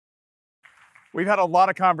We've had a lot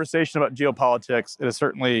of conversation about geopolitics. It is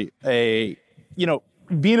certainly being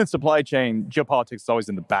in supply chain, geopolitics is always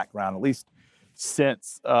in the background, at least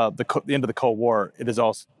since the end of the Cold War. It has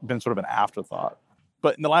also been sort of an afterthought.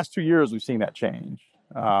 But in the last 2 years, we've seen that change.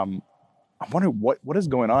 I'm wondering what is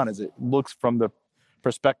going on as it looks from the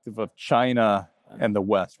perspective of China and the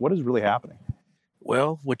West. What is really happening?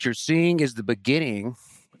 Well, what you're seeing is the beginning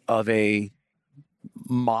of a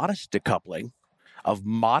modest decoupling, of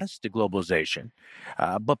modest deglobalization.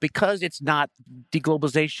 But because it's not,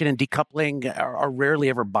 deglobalization and decoupling are rarely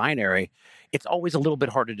ever binary, it's always a little bit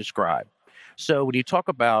hard to describe. So when you talk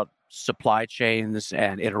about supply chains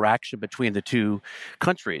and interaction between the two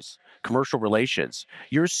countries, commercial relations,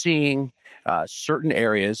 you're seeing certain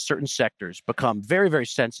areas, certain sectors become very, very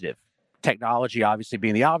sensitive. Technology obviously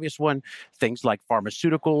being the obvious one, things like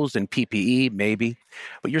pharmaceuticals and PPE maybe.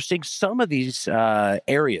 But you're seeing some of these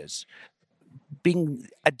areas being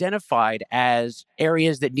identified as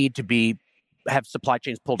areas that need to have supply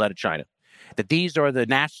chains pulled out of China. That these are the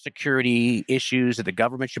national security issues that the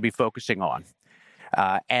government should be focusing on.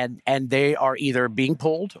 And they are either being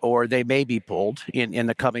pulled or they may be pulled in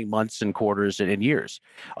the coming months and quarters and years.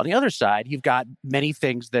 On the other side, you've got many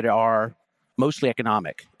things that are mostly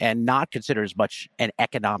economic and not considered as much an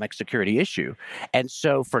economic security issue. And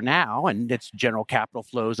so for now, and it's general capital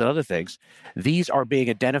flows and other things, these are being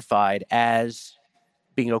identified as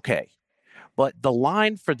being okay. But the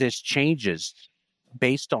line for this changes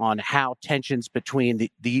based on how tensions between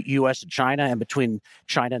the U.S. and China and between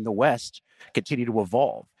China and the West continue to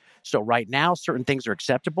evolve. So right now, certain things are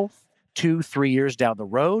acceptable. 2-3 years down the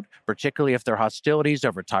road, particularly if there are hostilities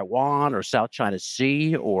over Taiwan or South China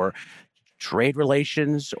Sea or trade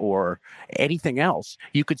relations or anything else,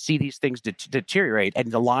 you could see these things deteriorate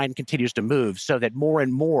and the line continues to move so that more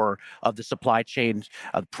and more of the supply chains,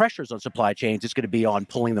 pressures on supply chains is going to be on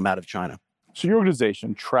pulling them out of China. So your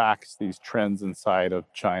organization tracks these trends inside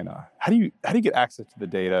of China. How do you get access to the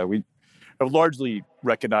data? We have largely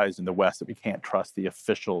recognized in the West that we can't trust the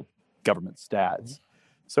official government stats.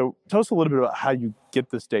 So tell us a little bit about how you get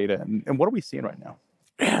this data and what are we seeing right now?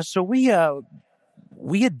 Yeah, so we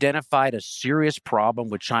identified a serious problem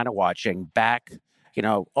with China watching back,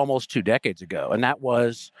 almost 2 decades ago. And that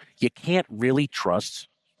was you can't really trust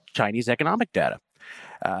Chinese economic data.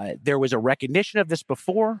 There was a recognition of this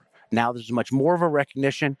before. Now there's much more of a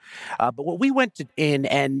recognition. But what we went in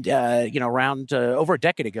and, around over a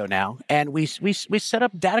decade ago now, and we set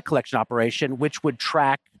up a data collection operation which would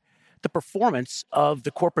track the performance of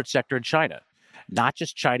the corporate sector in China. Not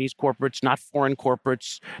just Chinese corporates, not foreign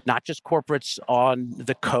corporates, not just corporates on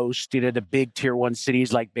the coast, the big tier 1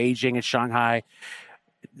 cities like Beijing and Shanghai,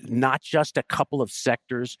 not just a couple of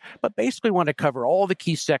sectors, but basically want to cover all the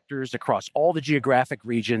key sectors across all the geographic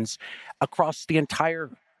regions, across the entire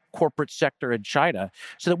corporate sector in China,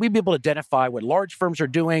 so that we'd be able to identify what large firms are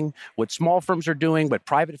doing, what small firms are doing, what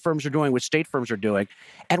private firms are doing, what state firms are doing.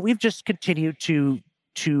 And we've just continued to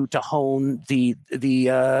hone the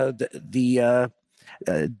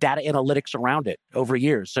data analytics around it over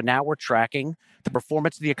years. So now we're tracking the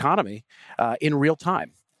performance of the economy in real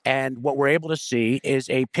time. And what we're able to see is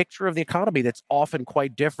a picture of the economy that's often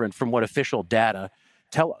quite different from what official data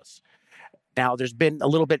tell us. Now, there's been a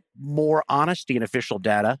little bit more honesty in official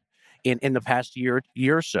data in the past year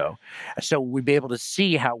or so. So we'd be able to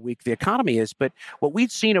see how weak the economy is. But what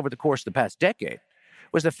we've seen over the course of the past decade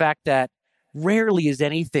was the fact that rarely is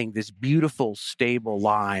anything this beautiful, stable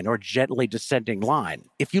line or gently descending line.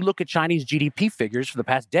 If you look at Chinese GDP figures for the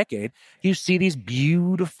past decade, you see these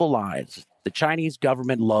beautiful lines. The Chinese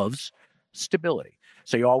government loves stability.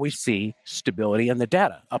 So you always see stability in the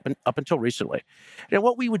data up until recently. And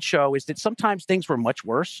what we would show is that sometimes things were much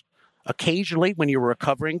worse. Occasionally, when you were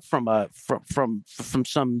recovering from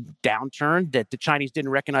some downturn that the Chinese didn't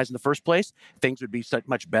recognize in the first place, things would be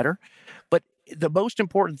much better. But the most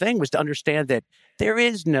important thing was to understand that there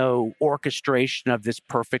is no orchestration of this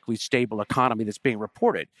perfectly stable economy that's being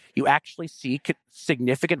reported. You actually see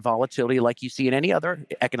significant volatility like you see in any other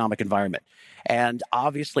economic environment. And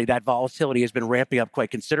obviously that volatility has been ramping up quite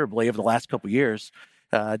considerably over the last couple of years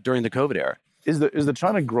during the COVID era. Is the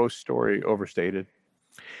China growth story overstated?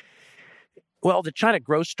 Well, the China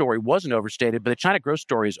growth story wasn't overstated, but the China growth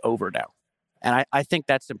story is over now. And I think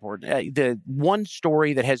that's important. The one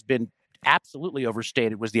story that has been absolutely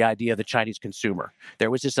overstated was the idea of the Chinese consumer.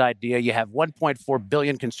 There was this idea you have 1.4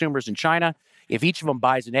 billion consumers in China. If each of them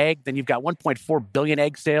buys an egg, then you've got 1.4 billion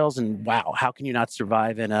egg sales. And wow, how can you not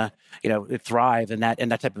survive thrive in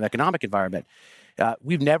that type of economic environment?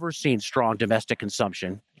 We've never seen strong domestic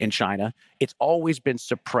consumption in China. It's always been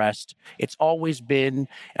suppressed. It's always been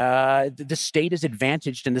the state is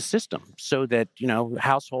advantaged in the system, so that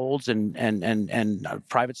households and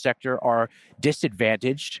private sector are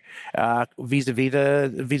disadvantaged vis-a-vis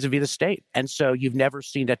the state. And so you've never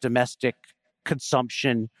seen that domestic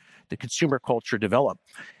consumption, the consumer culture develop.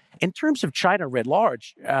 In terms of China writ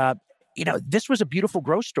large, this was a beautiful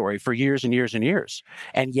growth story for years and years and years.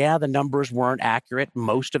 And yeah, the numbers weren't accurate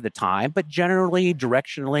most of the time, but generally,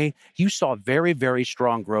 directionally, you saw very, very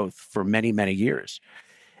strong growth for many, many years.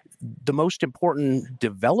 The most important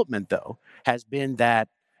development, though, has been that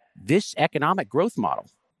this economic growth model,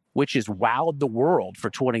 which has wowed the world for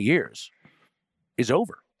 20 years, is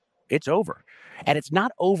over. It's over. And it's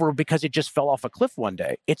not over because it just fell off a cliff one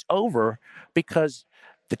day. It's over because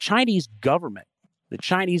the Chinese government, the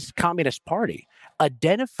Chinese Communist Party,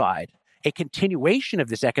 identified a continuation of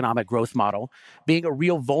this economic growth model being a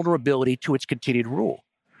real vulnerability to its continued rule.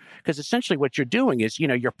 Because essentially what you're doing is,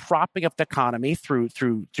 you're propping up the economy through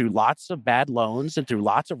lots of bad loans and through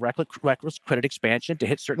lots of reckless credit expansion to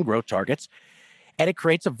hit certain growth targets. And it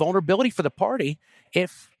creates a vulnerability for the party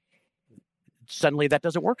if suddenly that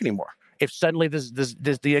doesn't work anymore. If suddenly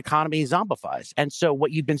the economy zombifies. And so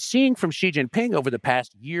what you've been seeing from Xi Jinping over the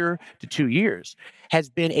past year to 2 years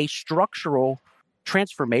has been a structural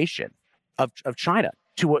transformation of China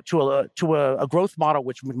to a growth model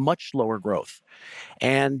with much lower growth.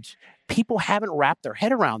 And people haven't wrapped their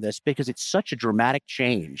head around this because it's such a dramatic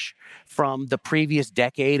change from the previous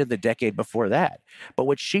decade and the decade before that. But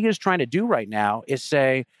what Xi is trying to do right now is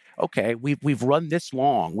say, okay, we've run this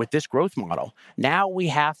long with this growth model. Now we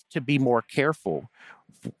have to be more careful.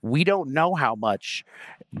 We don't know how much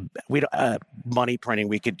money printing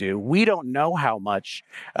we could do. We don't know how much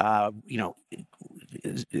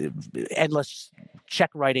endless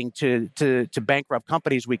check writing to bankrupt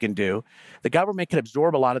companies we can do. The government can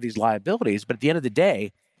absorb a lot of these liabilities, but at the end of the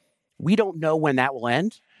day, we don't know when that will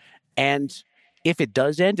end. And if it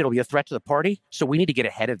does end, it'll be a threat to the party. So we need to get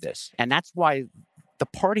ahead of this. And that's why the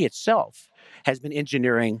party itself has been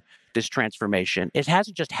engineering this transformation. It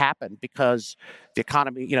hasn't just happened because the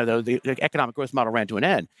economy, the economic growth model ran to an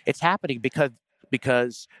end. It's happening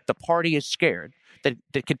because the party is scared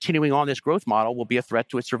that continuing on this growth model will be a threat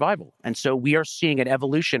to its survival. And so we are seeing an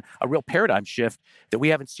evolution, a real paradigm shift that we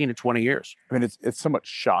haven't seen in 20 years. I mean, it's somewhat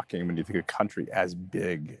shocking when you think a country as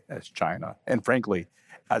big as China, and frankly,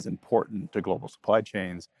 as important to global supply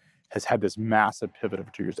chains, has had this massive pivot over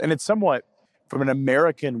 2 years. And it's somewhat, from an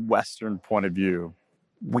American Western point of view,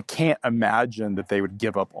 we can't imagine that they would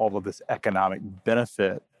give up all of this economic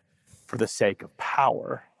benefit for the sake of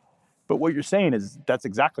power. But what you're saying is that's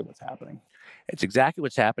exactly what's happening. It's exactly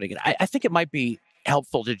what's happening. And I think it might be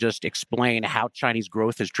helpful to just explain how Chinese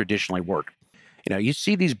growth has traditionally worked. You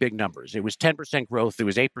see these big numbers. It was 10% growth. It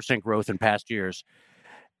was 8% growth in past years.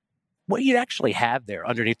 What you actually have there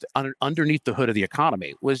underneath the hood of the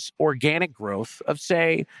economy was organic growth of,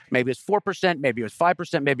 say, maybe it's 4%, maybe it was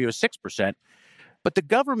 5%, maybe it was 6%. But the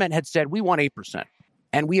government had said, we want 8%.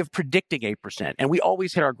 And we have predicting 8%. And we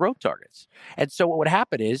always hit our growth targets. And so what would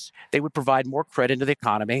happen is they would provide more credit into the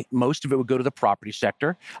economy. Most of it would go to the property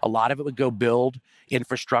sector. A lot of it would go build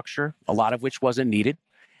infrastructure, a lot of which wasn't needed.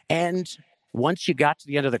 And once you got to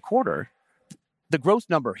the end of the quarter, the growth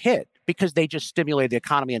number hit because they just stimulated the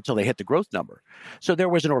economy until they hit the growth number. So there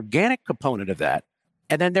was an organic component of that.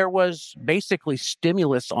 And then there was basically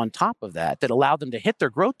stimulus on top of that allowed them to hit their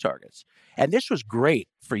growth targets. And this was great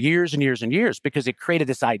for years and years and years because it created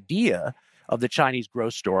this idea of the Chinese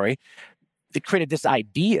growth story. It created this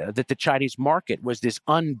idea that the Chinese market was this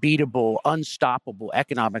unbeatable, unstoppable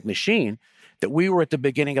economic machine, that we were at the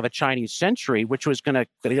beginning of a Chinese century, which was going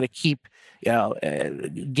to keep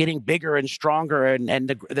getting bigger and stronger and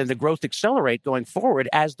then the growth accelerate going forward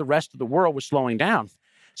as the rest of the world was slowing down.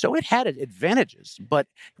 So it had advantages, but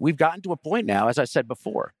we've gotten to a point now, as I said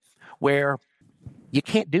before, where you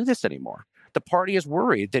can't do this anymore. The party is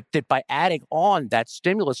worried that by adding on that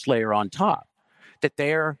stimulus layer on top, that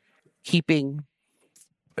they're keeping,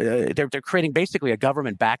 they're creating basically a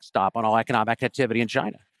government backstop on all economic activity in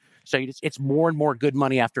China. So it's more and more good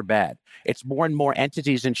money after bad. It's more and more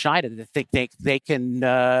entities in China that think they can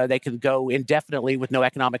go indefinitely with no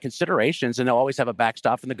economic considerations, and they'll always have a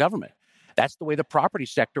backstop from the government. That's the way the property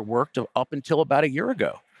sector worked up until about a year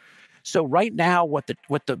ago. So right now, what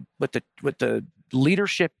the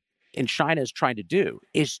leadership in China is trying to do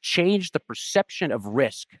is change the perception of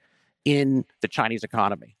risk in the Chinese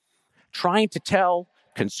economy, trying to tell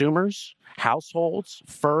consumers, households,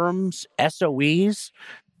 firms, SOEs,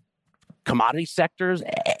 commodity sectors,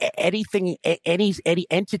 anything, any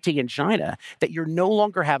entity in China, that you no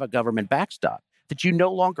longer have a government backstop, that you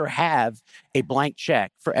no longer have a blank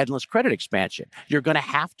check for endless credit expansion. You're going to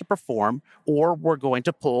have to perform, or we're going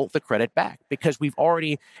to pull the credit back, because we've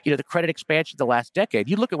already, the credit expansion the last decade.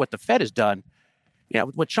 You look at what the Fed has done.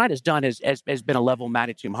 What China's done has been a level of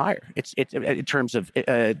magnitude higher. It's in terms of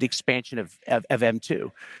the expansion of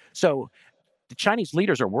M2. So the Chinese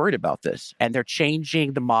leaders are worried about this, and they're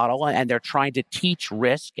changing the model, and they're trying to teach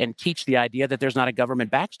risk and teach the idea that there's not a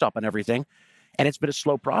government backstop on everything. And it's been a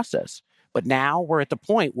slow process. But now we're at the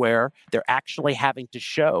point where they're actually having to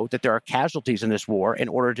show that there are casualties in this war in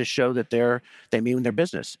order to show that they mean their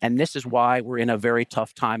business. And this is why we're in a very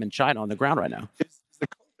tough time in China on the ground right now. Is the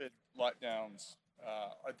COVID lockdowns,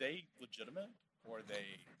 are they legitimate, or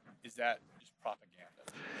is that just propaganda?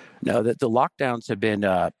 No, the lockdowns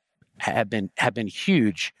have been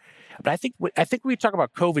huge. But I think when we talk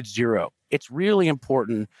about COVID zero, it's really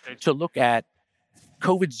important to look at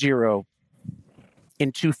COVID zero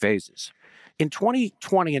in two phases. In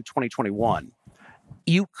 2020 and 2021,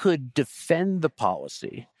 you could defend the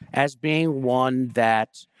policy as being one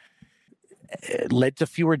that led to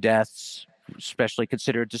fewer deaths, especially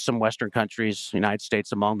considered to some Western countries, United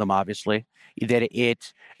States among them, obviously, that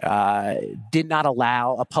it did not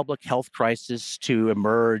allow a public health crisis to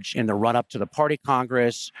emerge in the run-up to the Party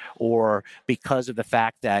Congress, or because of the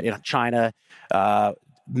fact that in China,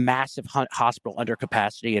 massive hospital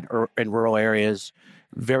undercapacity in rural areas,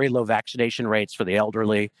 very low vaccination rates for the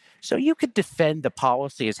elderly. So you could defend the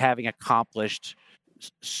policy as having accomplished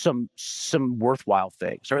some worthwhile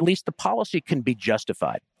things, or at least the policy can be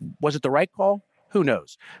justified. Was it the right call? Who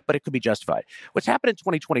knows? But it could be justified. What's happened in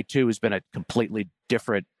 2022 has been a completely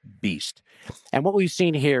different beast. And what we've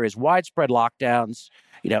seen here is widespread lockdowns,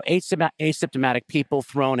 asymptomatic people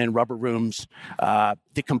thrown in rubber rooms,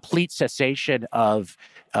 the complete cessation of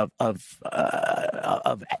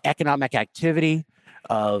economic activity,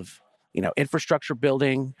 of infrastructure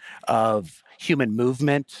building, of human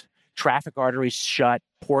movement, traffic arteries shut,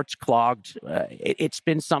 ports clogged. It's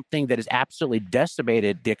been something that has absolutely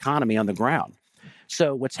decimated the economy on the ground.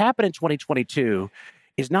 So what's happened in 2022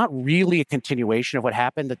 is not really a continuation of what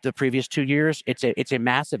happened the previous 2 years. It's a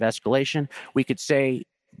massive escalation. We could say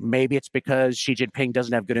maybe it's because Xi Jinping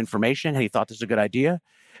doesn't have good information and he thought this was a good idea.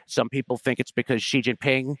 Some people think it's because Xi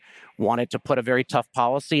Jinping wanted to put a very tough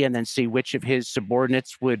policy and then see which of his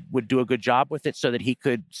subordinates would do a good job with it so that he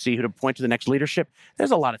could see who to point to the next leadership.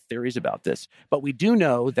 There's a lot of theories about this. But we do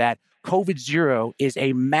know that COVID zero is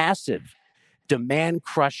a massive,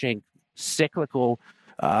 demand-crushing, cyclical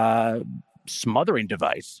smothering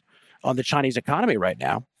device on the Chinese economy right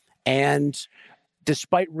now. And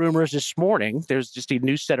despite rumors this morning, there's just a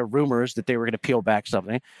new set of rumors that they were going to peel back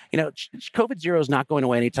something. COVID zero is not going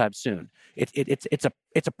away anytime soon.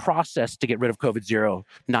 It's a process to get rid of COVID zero,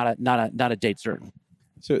 not a date certain.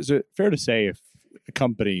 So is it fair to say if a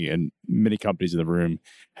company, and many companies in the room,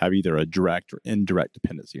 have either a direct or indirect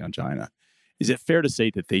dependency on China, is it fair to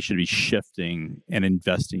say that they should be shifting and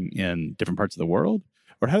investing in different parts of the world?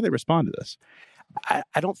 Or how do they respond to this?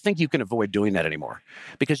 I don't think you can avoid doing that anymore,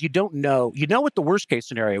 because you don't know. You know what the worst case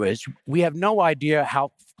scenario is. We have no idea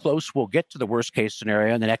how close we'll get to the worst case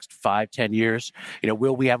scenario in the next 5-10 years.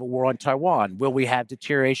 Will we have a war on Taiwan? Will we have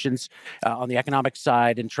deteriorations on the economic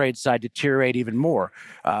side and trade side deteriorate even more?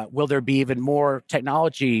 Will there be even more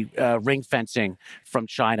technology ring fencing from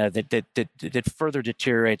China that further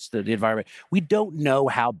deteriorates the environment? We don't know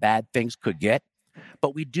how bad things could get,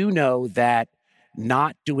 but we do know that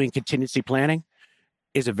not doing contingency planning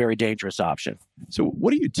is a very dangerous option. So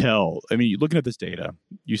what do you tell? I mean, looking at this data,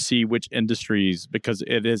 you see which industries, because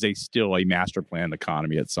it is still a master planned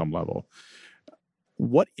economy at some level.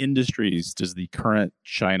 What industries does the current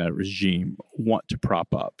China regime want to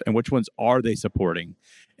prop up? And which ones are they supporting?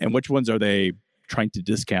 And which ones are they trying to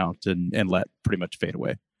discount and let pretty much fade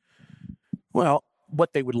away? Well,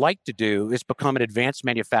 what they would like to do is become an advanced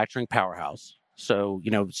manufacturing powerhouse. So,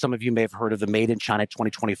 some of you may have heard of the Made in China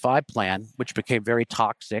 2025 plan, which became very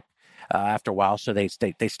toxic after a while. So they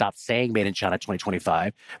stopped saying Made in China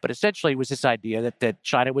 2025. But essentially, it was this idea that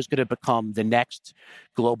China was going to become the next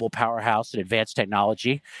global powerhouse in advanced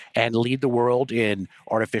technology and lead the world in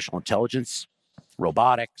artificial intelligence,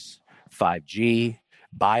 robotics, 5G,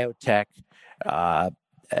 biotech,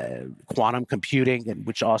 quantum computing, and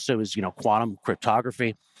which also is, quantum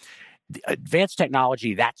cryptography. Advanced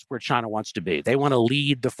technology, that's where China wants to be. They want to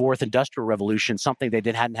lead the fourth industrial revolution, something they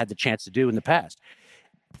hadn't had the chance to do in the past.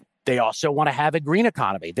 They also want to have a green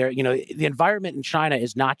economy. The environment in China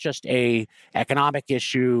is not just a economic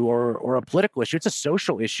issue or a political issue. It's a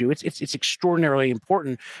social issue. It's extraordinarily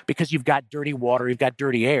important because you've got dirty water, you've got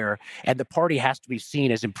dirty air, and the party has to be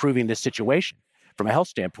seen as improving this situation from a health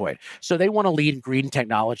standpoint. So they want to lead in green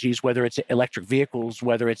technologies, whether it's electric vehicles,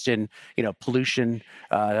 whether it's in pollution,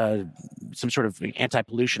 some sort of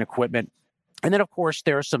anti-pollution equipment. And then, of course,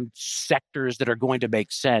 there are some sectors that are going to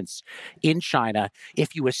make sense in China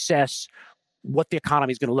if you assess what the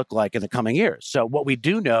economy is going to look like in the coming years. So what we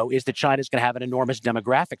do know is that China is going to have an enormous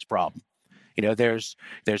demographics problem. There's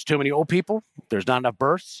too many old people. There's not enough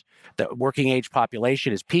births. The working age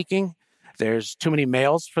population is peaking. There's too many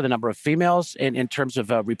males for the number of females in terms of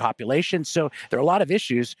repopulation. So there are a lot of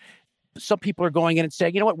issues. Some people are going in and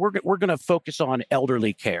saying, you know what, we're going to focus on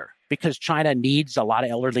elderly care because China needs a lot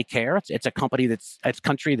of elderly care. It's a country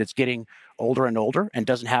that's getting older and older and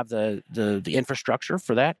doesn't have the infrastructure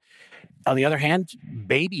for that. On the other hand,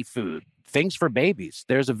 baby food, things for babies.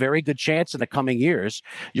 There's a very good chance in the coming years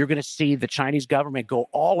you're going to see the Chinese government go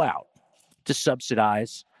all out to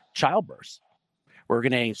subsidize childbirth. We're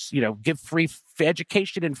going to, give free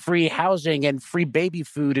education and free housing and free baby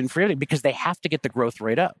food and free everything because they have to get the growth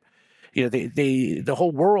rate up. The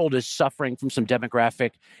whole world is suffering from some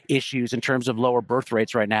demographic issues in terms of lower birth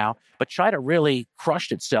rates right now. But China really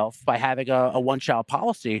crushed itself by having a one-child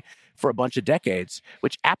policy for a bunch of decades,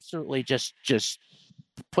 which absolutely just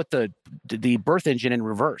put the birth engine in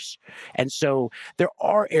reverse. And so there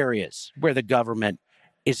are areas where the government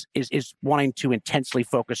is wanting to intensely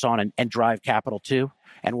focus on and drive capital to,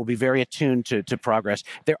 and will be very attuned to progress.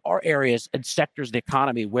 There are areas and sectors of the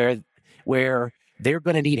economy where they're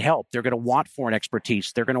going to need help. They're going to want foreign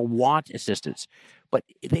expertise. They're going to want assistance, but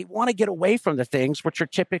they want to get away from the things which are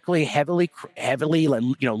typically heavily,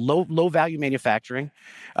 low value manufacturing,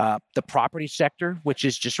 the property sector, which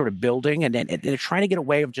is just sort of building, and they're trying to get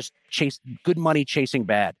away of just good money chasing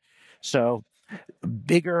bad. So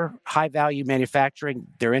bigger, high value manufacturing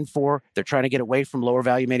they're in for. They're trying to get away from lower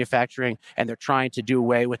value manufacturing, and they're trying to do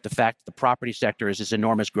away with the fact that the property sector is this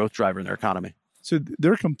enormous growth driver in their economy. So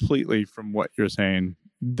they're completely, from what you're saying,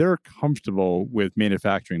 they're comfortable with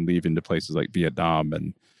manufacturing leaving to places like Vietnam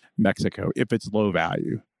and Mexico if it's low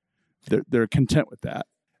value. They're content with that.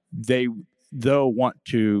 They, though, want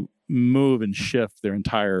to move and shift their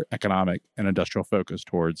entire economic and industrial focus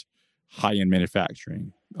towards high-end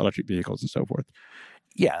manufacturing, electric vehicles, and so forth.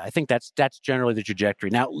 Yeah, I think that's generally the trajectory.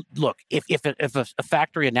 Now, look, if a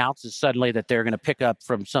factory announces suddenly that they're going to pick up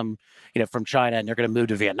from from China and they're going to move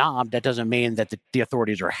to Vietnam, that doesn't mean that the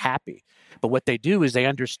authorities are happy. But what they do is they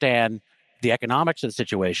understand the economics of the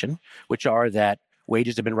situation, which are that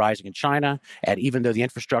wages have been rising in China, and even though the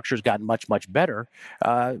infrastructure has gotten much, much better,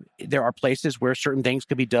 there are places where certain things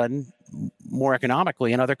could be done more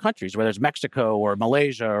economically in other countries, whether it's Mexico or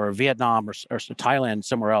Malaysia or Vietnam or Thailand,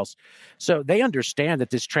 somewhere else. So they understand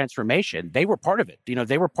that this transformation, they were part of it.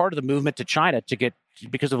 They were part of the movement to China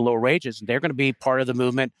because of lower wages, and they're going to be part of the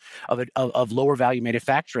movement of lower value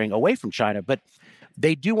manufacturing away from China. But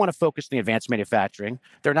they do want to focus on the advanced manufacturing.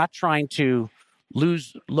 They're not trying to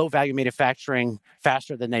lose low-value manufacturing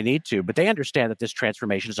faster than they need to, but they understand that this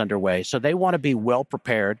transformation is underway. So they want to be well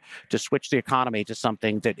prepared to switch the economy to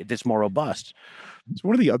something that's more robust. So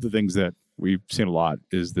one of the other things that we've seen a lot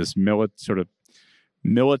is this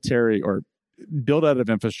military or build-out of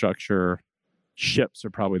infrastructure. Ships are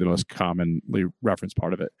probably the most commonly referenced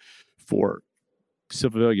part of it for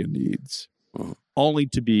civilian needs, only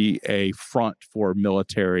to be a front for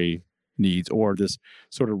military needs or this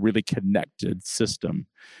sort of really connected system.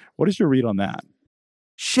 What is your read on that?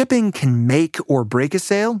 Shipping can make or break a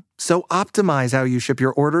sale, so optimize how you ship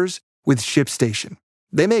your orders with ShipStation.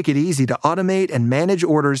 They make it easy to automate and manage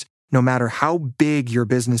orders no matter how big your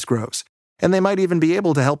business grows. And they might even be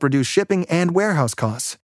able to help reduce shipping and warehouse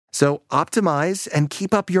costs. So optimize and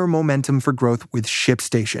keep up your momentum for growth with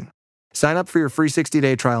ShipStation. Sign up for your free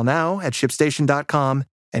 60-day trial now at ShipStation.com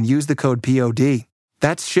and use the code POD.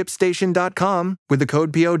 That's ShipStation.com with the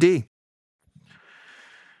code POD.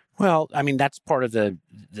 Well, I mean, that's part of the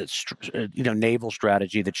naval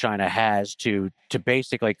strategy that China has to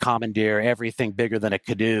basically commandeer everything bigger than a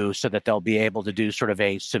canoe so that they'll be able to do sort of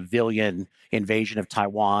a civilian invasion of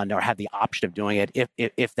Taiwan or have the option of doing it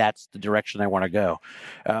if that's the direction they want to go.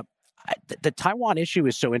 The Taiwan issue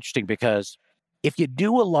is so interesting because if you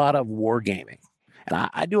do a lot of wargaming, and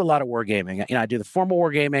I do a lot of wargaming. I do the formal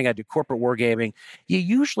wargaming. I do corporate wargaming. You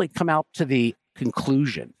usually come out to the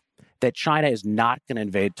conclusion that China is not going to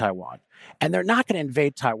invade Taiwan. And they're not going to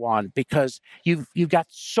invade Taiwan because you've got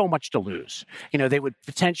so much to lose. They would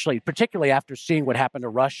potentially, particularly after seeing what happened to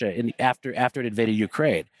Russia after it invaded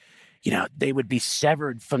Ukraine, they would be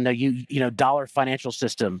severed from the dollar financial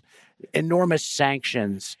system, enormous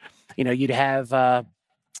sanctions. You'd have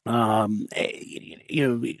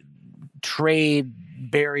trade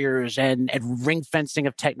barriers and ring fencing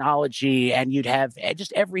of technology, and you'd have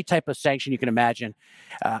just every type of sanction you can imagine.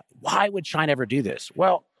 Why would China ever do this?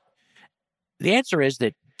 Well, the answer is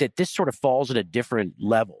that this sort of falls at a different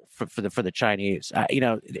level for the Chinese. I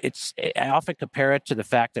often compare it to the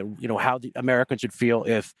fact that how the Americans would feel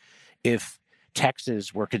if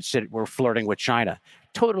Texas were flirting with China.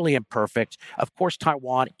 Totally imperfect. Of course,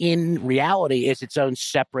 Taiwan in reality is its own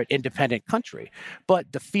separate independent country,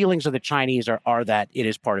 but the feelings of the Chinese are that it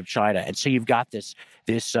is part of China, and so you've got this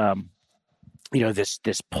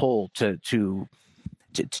pull to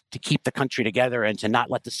keep the country together and to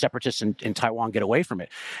not let the separatists in Taiwan get away from it.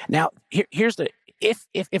 Now, here's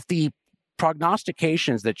if the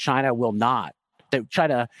prognostications that China will not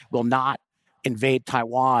invade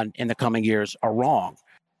Taiwan in the coming years are wrong,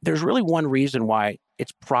 there's really one reason why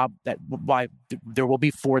why there will be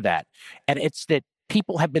for that, and it's that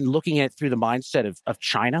people have been looking at it through the mindset of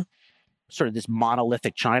China, sort of this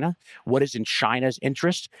monolithic China, what is in China's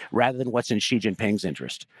interest rather than what's in Xi Jinping's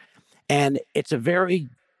interest. And it's a very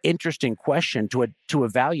interesting question to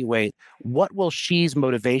evaluate what will Xi's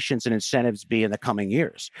motivations and incentives be in the coming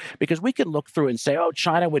years. Because we can look through and say, oh,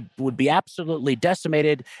 China would be absolutely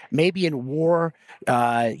decimated, maybe in war,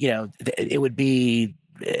 it would be...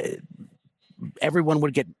 everyone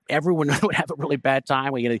would have a really bad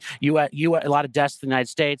time. A lot of deaths in the United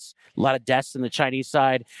States, a lot of deaths in the Chinese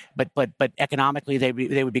side, but economically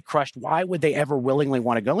they would be crushed. Why would they ever willingly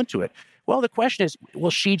want to go into it? Well, the question is,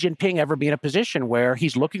 will Xi Jinping ever be in a position where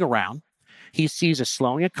he's looking around, he sees a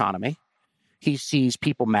slowing economy, he sees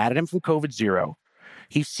people mad at him from COVID-0,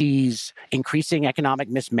 he sees increasing economic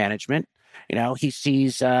mismanagement, he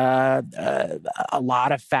sees a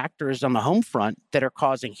lot of factors on the home front that are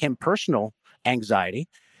causing him personal anxiety.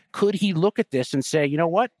 Could he look at this and say, you know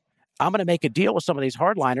what, I'm going to make a deal with some of these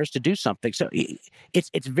hardliners to do something? So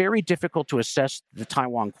it's very difficult to assess the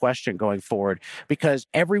Taiwan question going forward because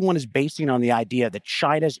everyone is basing on the idea that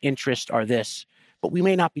China's interests are this, but we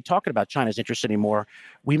may not be talking about China's interests anymore.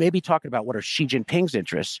 We may be talking about what are Xi Jinping's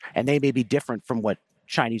interests, and they may be different from what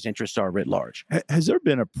Chinese interests are writ large. Has there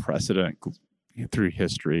been a precedent through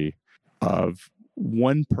history of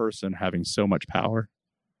one person having so much power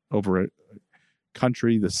over a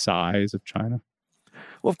country the size of China?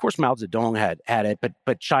 Well, of course, Mao Zedong had it,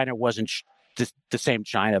 but China wasn't the same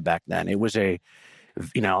China back then. It was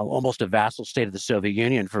almost a vassal state of the Soviet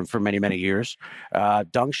Union for many, many years. Deng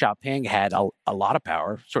Xiaoping had a lot of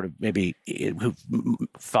power, sort of maybe who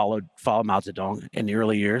followed Mao Zedong in the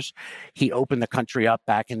early years. He opened the country up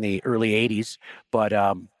back in the early 80s, but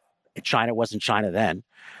China wasn't China then.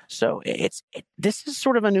 So this is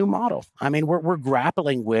sort of a new model. I mean, we're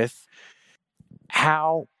grappling with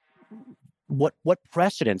what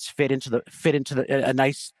precedents fit into a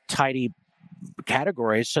nice tidy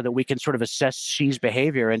categories so that we can sort of assess Xi's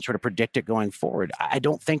behavior and sort of predict it going forward. I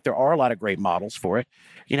don't think there are a lot of great models for it.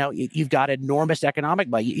 You've got enormous economic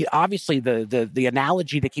might. Obviously, the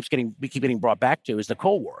analogy that we keep getting brought back to is the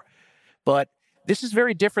Cold War, but this is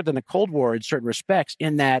very different than the Cold War in certain respects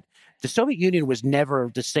in that the Soviet Union was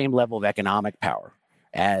never the same level of economic power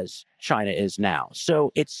as China is now.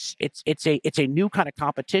 So it's a new kind of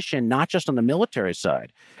competition, not just on the military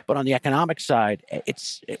side, but on the economic side.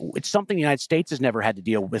 It's something the United States has never had to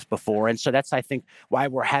deal with before, and so that's, I think, why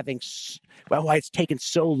why it's taken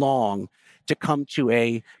so long to come to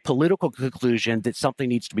a political conclusion that something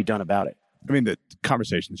needs to be done about it. I mean, the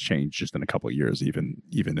conversation's changed just in a couple of years, even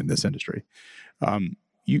in this industry.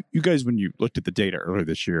 You guys, when you looked at the data earlier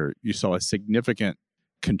this year, you saw a significant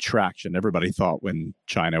contraction. Everybody thought when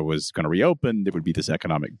China was going to reopen, there would be this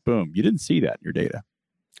economic boom. You didn't see that in your data.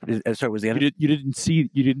 So was the you didn't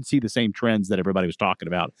see the same trends that everybody was talking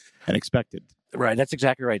about and expected. Right. That's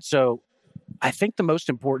exactly right. So I think the most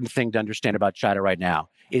important thing to understand about China right now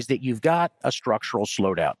is that you've got a structural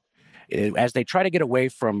slowdown. As they try to get away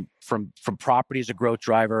from property as a growth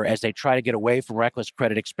driver, as they try to get away from reckless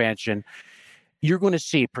credit expansion, you're going to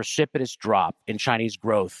see a precipitous drop in Chinese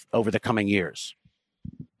growth over the coming years.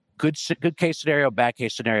 Good case scenario, bad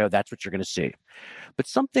case scenario, that's what you're going to see. But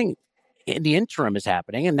something in the interim is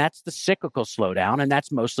happening, and that's the cyclical slowdown, and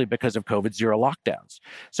that's mostly because of COVID-0 lockdowns.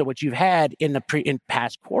 So what you've had in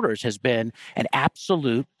past quarters has been an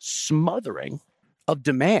absolute smothering of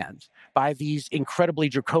demand by these incredibly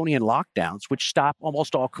draconian lockdowns, which stop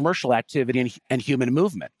almost all commercial activity and human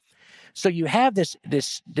movement. So you have this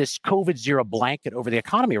COVID zero blanket over the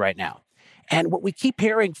economy right now. And what we keep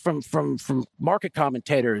hearing from market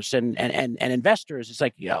commentators and investors is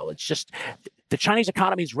like, it's just the Chinese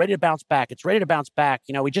economy is ready to bounce back. It's ready to bounce back.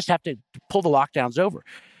 We just have to pull the lockdowns over.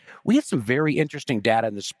 We had some very interesting data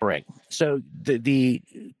in the spring. So the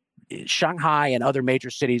Shanghai and other major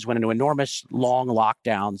cities went into enormous long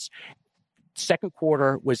lockdowns. Second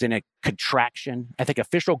quarter was in a contraction. I think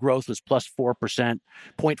official growth was plus 4%,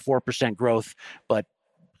 0.4% growth, but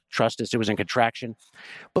trust us, it was in contraction.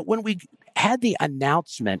 But when we had the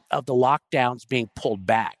announcement of the lockdowns being pulled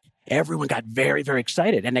back, everyone got very, very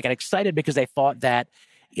excited. And they got excited because they thought that,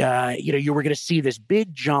 you were going to see this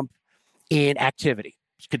big jump in activity.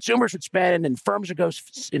 Consumers would spend and firms would go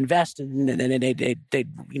invest and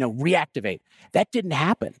they'd reactivate. That didn't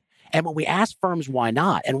happen. And when we asked firms why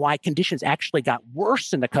not and why conditions actually got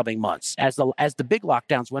worse in the coming months as the big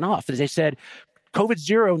lockdowns went off, as they said, COVID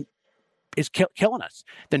zero is killing us.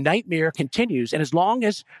 The nightmare continues. And as long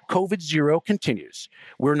as COVID zero continues,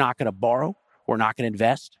 we're not going to borrow, we're not going to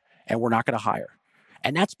invest, and we're not going to hire.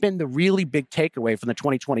 And that's been the really big takeaway from the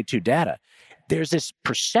 2022 data. There's this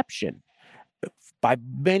perception by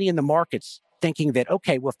many in the markets thinking that,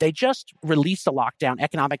 okay, well, if they just release the lockdown,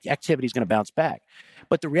 economic activity is going to bounce back.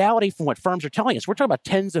 But the reality from what firms are telling us, we're talking about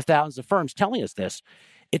tens of thousands of firms telling us this,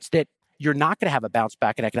 it's that you're not going to have a bounce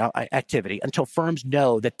back in economic activity until firms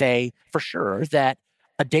know that for sure, that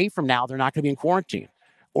a day from now, they're not going to be in quarantine.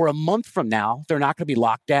 Or a month from now, they're not going to be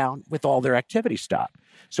locked down with all their activity stopped.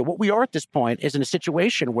 So what we are at this point is in a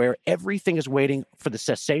situation where everything is waiting for the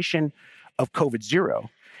cessation of COVID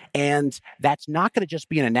zero. And that's not going to just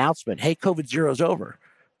be an announcement, hey, COVID zero is over,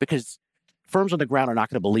 because firms on the ground are not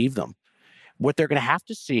going to believe them. What they're going to have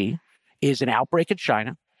to see is an outbreak in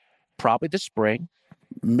China, probably this spring,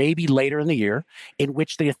 maybe later in the year, in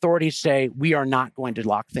which the authorities say, we are not going to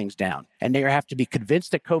lock things down. And they have to be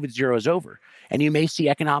convinced that COVID zero is over. And you may see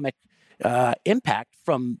economic impact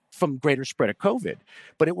from greater spread of COVID,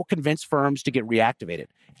 but it will convince firms to get reactivated.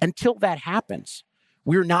 Until that happens,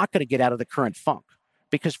 we're not going to get out of the current funk,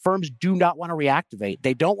 because firms do not want to reactivate.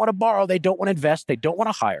 They don't want to borrow. They don't want to invest. They don't want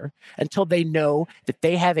to hire until they know that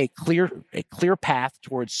they have a clear path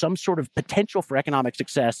towards some sort of potential for economic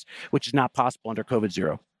success, which is not possible under COVID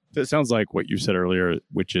zero. It sounds like what you said earlier,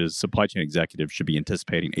 which is supply chain executives should be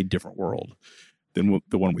anticipating a different world than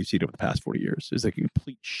the one we've seen over the past 40 years. Is a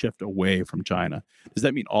complete shift away from China. Does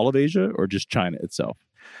that mean all of Asia or just China itself?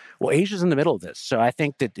 Well, Asia's in the middle of this. So I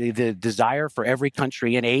think that the desire for every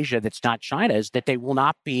country in Asia that's not China is that they will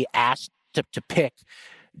not be asked to pick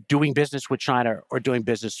doing business with China or doing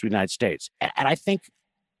business with the United States. And I think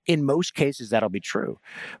in most cases that'll be true.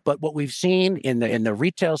 But what we've seen in the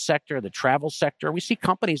retail sector, the travel sector, we see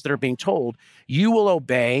companies that are being told, you will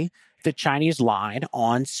obey the Chinese line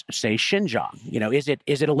on, say, Xinjiang.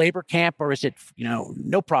 Is it a labor camp or is it,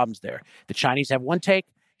 no problems there? The Chinese have one take.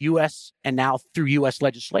 U.S. and now through U.S.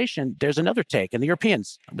 legislation, there's another take, and the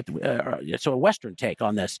Europeans, so a Western take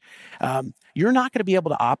on this. You're not going to be able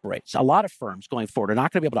to operate. So a lot of firms going forward are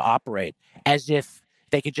not going to be able to operate as if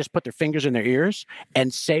they could just put their fingers in their ears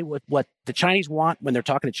and say what the Chinese want when they're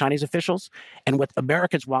talking to Chinese officials and what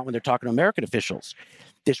Americans want when they're talking to American officials.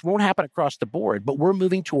 This won't happen across the board, but we're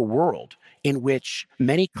moving to a world in which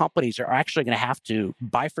many companies are actually going to have to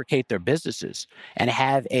bifurcate their businesses and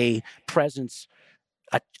have a presence,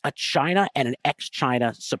 a China and an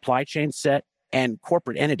ex-China supply chain set and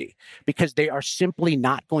corporate entity, because they are simply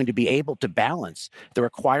not going to be able to balance the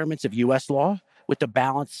requirements of U.S. law with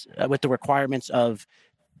the requirements of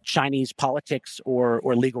Chinese politics or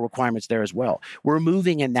legal requirements there as well. We're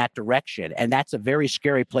moving in that direction, and that's a very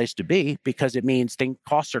scary place to be because it means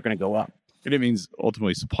costs are going to go up. And it means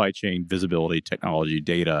ultimately supply chain visibility, technology,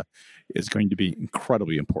 data is going to be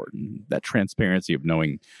incredibly important. That transparency of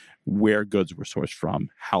knowing where goods were sourced from,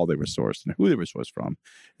 how they were sourced, and who they were sourced from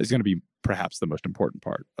is going to be perhaps the most important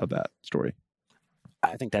part of that story.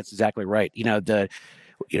 I think that's exactly right.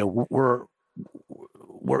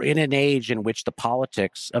 We're in an age in which the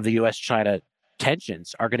politics of the U.S.-China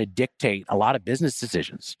tensions are going to dictate a lot of business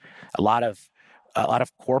decisions, a lot of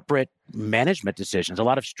corporate management decisions, a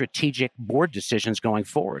lot of strategic board decisions going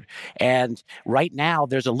forward. And right now,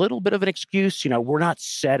 there's a little bit of an excuse. We're not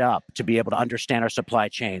set up to be able to understand our supply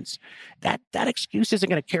chains. That excuse isn't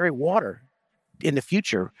going to carry water in the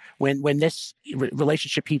future when this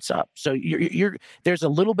relationship heats up. So there's a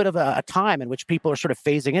little bit of a time in which people are sort of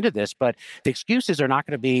phasing into this, but the excuses are not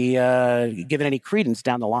going to be given any credence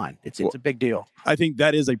down the line. It's a big deal. I think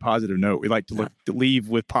that is a positive note. We like to leave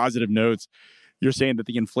with positive notes. you're saying that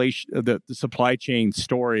the inflation, the supply chain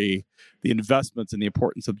story, the investments and the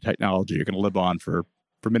importance of the technology are going to live on for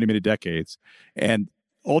many, many decades. And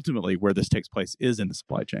ultimately, where this takes place is in the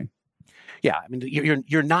supply chain. Yeah, I mean,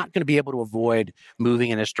 you're not going to be able to avoid moving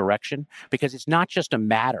in this direction because it's not just a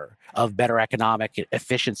matter of better economic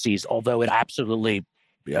efficiencies, although it absolutely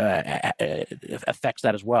affects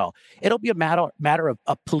that as well. It'll be a matter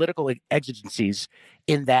of political exigencies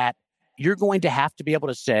in that you're going to have to be able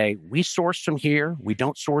to say, we source from here, we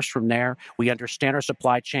don't source from there, we understand our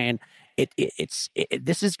supply chain.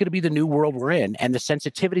 This is going to be the new world we're in, and the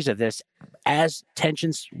sensitivities of this, as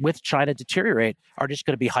tensions with China deteriorate, are just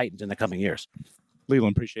going to be heightened in the coming years.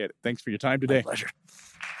 Leland, appreciate it. Thanks for your time today. My pleasure.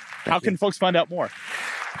 How can folks find out more?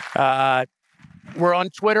 We're on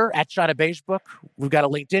Twitter at China Beige Book. We've got a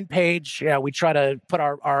LinkedIn page. We try to put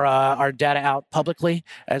our data out publicly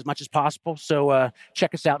as much as possible. So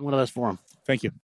check us out in one of those forums. Thank you.